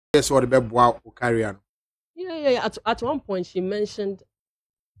yes, what the wow career. Yeah. At one point, she mentioned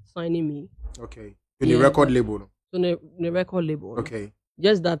signing me. Okay. To the record label. To the record label. Okay.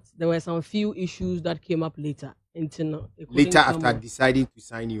 Just that there were some few issues that came up later. Later after deciding to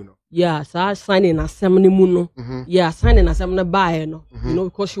sign you, no? Yeah, so I signed in assembly muno. Yeah, signing assembly buy, no. You know,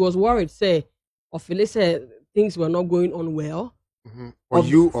 because she was worried, say, or Phyllis said things were not going on well.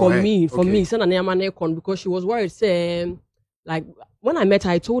 For me, because she was worried, say, like when I met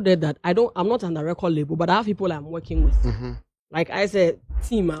her, I told her that I'm not on the record label, but I have people I'm working with. Like I said,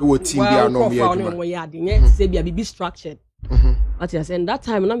 team, be structured. But yes, and that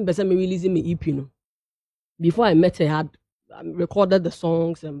time, I'm me releasing my EP, no. Before I met her, I had recorded the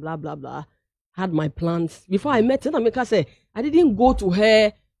songs and blah blah blah. Had my plans. Before I met her, I say I didn't go to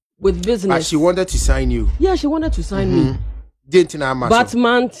her with business. But she wanted to sign you. Yeah, she wanted to sign me. But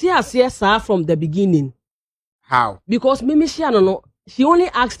man, yes, from the beginning. How? Because Mimi, she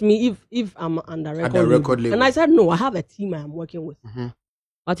only asked me if I'm on the record label. And I said no, I have a team I'm working with.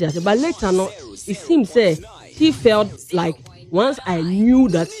 But later, no, it seems she felt like once I knew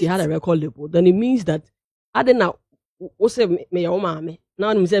that she had a record label, then it means that I didn't know. Say me your mama. Now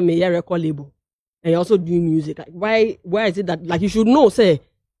I'm saying me a record label, and you also do music. Like why is it that like you should know? Say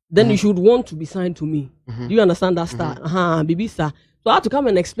then you should want to be signed to me. Do you understand that start? Baby sir. So I had to come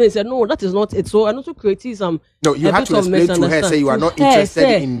and explain. Said no, that is not it. So and also create some. No, you had to explain to her. Say you are not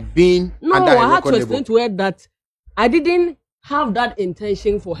interested in being. No, I had to explain to her that I didn't have that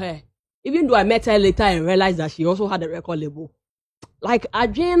intention for her. Even though I met her later and realized that she also had a record label. Like I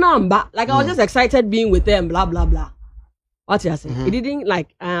was just excited being with them, blah blah blah. What you say? It didn't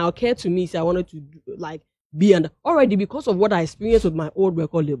like occur to me. So I wanted to like be under already because of what I experienced with my old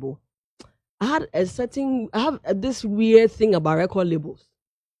record label. I have this weird thing about record labels.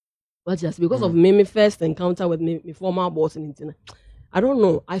 But just because of my first encounter with my former boss in internet, I don't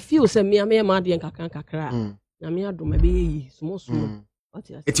know. I feel say me mad and kakra.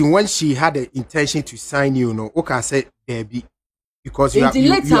 It's when she had the intention to sign you, no. Okay, say baby. Because you have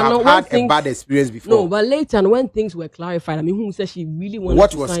had a bad experience before. No, but later when things were clarified, I mean, who said she really wanted what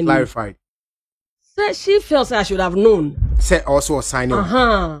to was sign clarified? Said she felt I should have known. Said also a signing.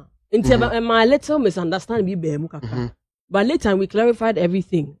 Until my little misunderstanding, but later we clarified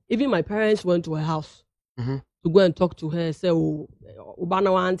everything. Even my parents went to her house to go and talk to her. Say,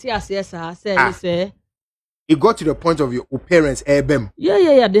 say. It got to the point of your parents,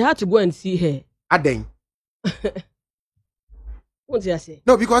 Yeah. They had to go and see her. Adeng. What did I say?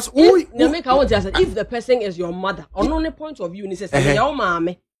 No, because if the person is your mother, on only point of view, he says, "Your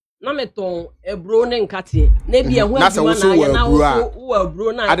mommy, na me ton a bro ne nkate, na bia hu adwuma na wo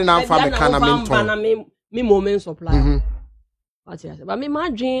bro na." I didn't find the kind of me moment supply. But me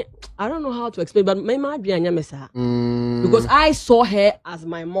imagine, I don't know how to explain, but me imagine because I saw her as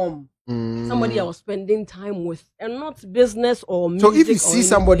my mom. Somebody I was spending time with, and not business or music. So if you see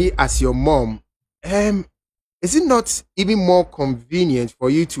somebody as your mom, is it not even more convenient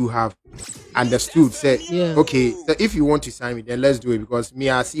for you to have understood? Say, okay, so if you want to sign me, then let's do it because me,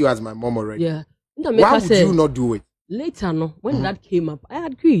 I see you as my mom already. Yeah. Why would you not do it? Later, no, when that came up, I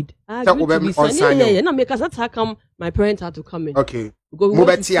agreed. To be signed. Yeah. Because that's how come my parents had to come in. Okay.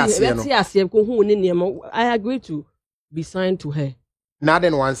 I agreed to be signed to her. Now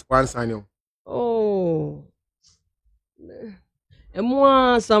then, one sign. Oh. And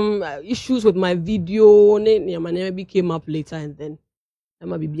more some issues with my video, maybe came up later, and then I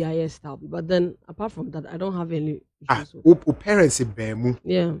might be BIS style. But then, apart from that, I don't have any issues. Parents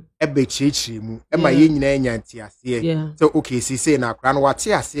yeah. Yeah. So okay, say now,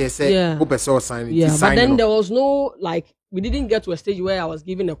 say but then there was no like we didn't get to a stage where I was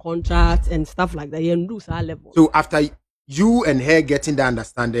given a contract and stuff like that. Level. So after you and her getting the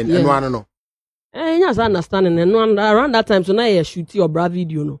understanding, and I don't know. Yes, understanding, and around that time, so now I shoot your bra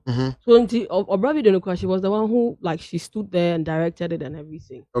video, no. So bra video, because she was the one who like she stood there and directed it and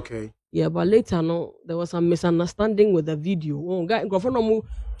everything. Okay. Yeah, but later, no, there was some misunderstanding with the video. Oh, guy, go for no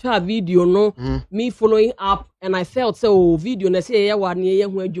video, no, me following up, and I felt so video. And I say, yeah, one year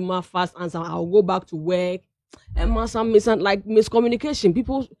when you fast answer, I'll go back to work, and some miscommunication.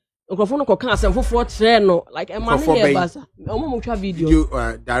 People. Like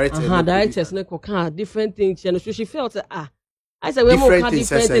video directors different things, and so she felt I said we more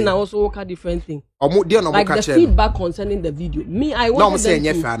different thing and also different thing. Like the feedback concerning the video. Me, I wanted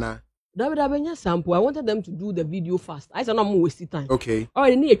them sample. I wanted them to do the video fast. I said no more wasting time. Okay.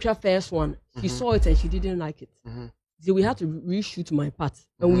 Already need a first one. She saw it and she didn't like it. So we had to reshoot my part,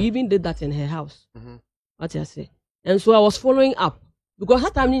 and we even did that in her house. What I say, and so I was following up. Because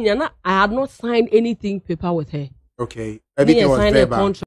that time I had not signed anything paper with her. Okay. Everything was verbal.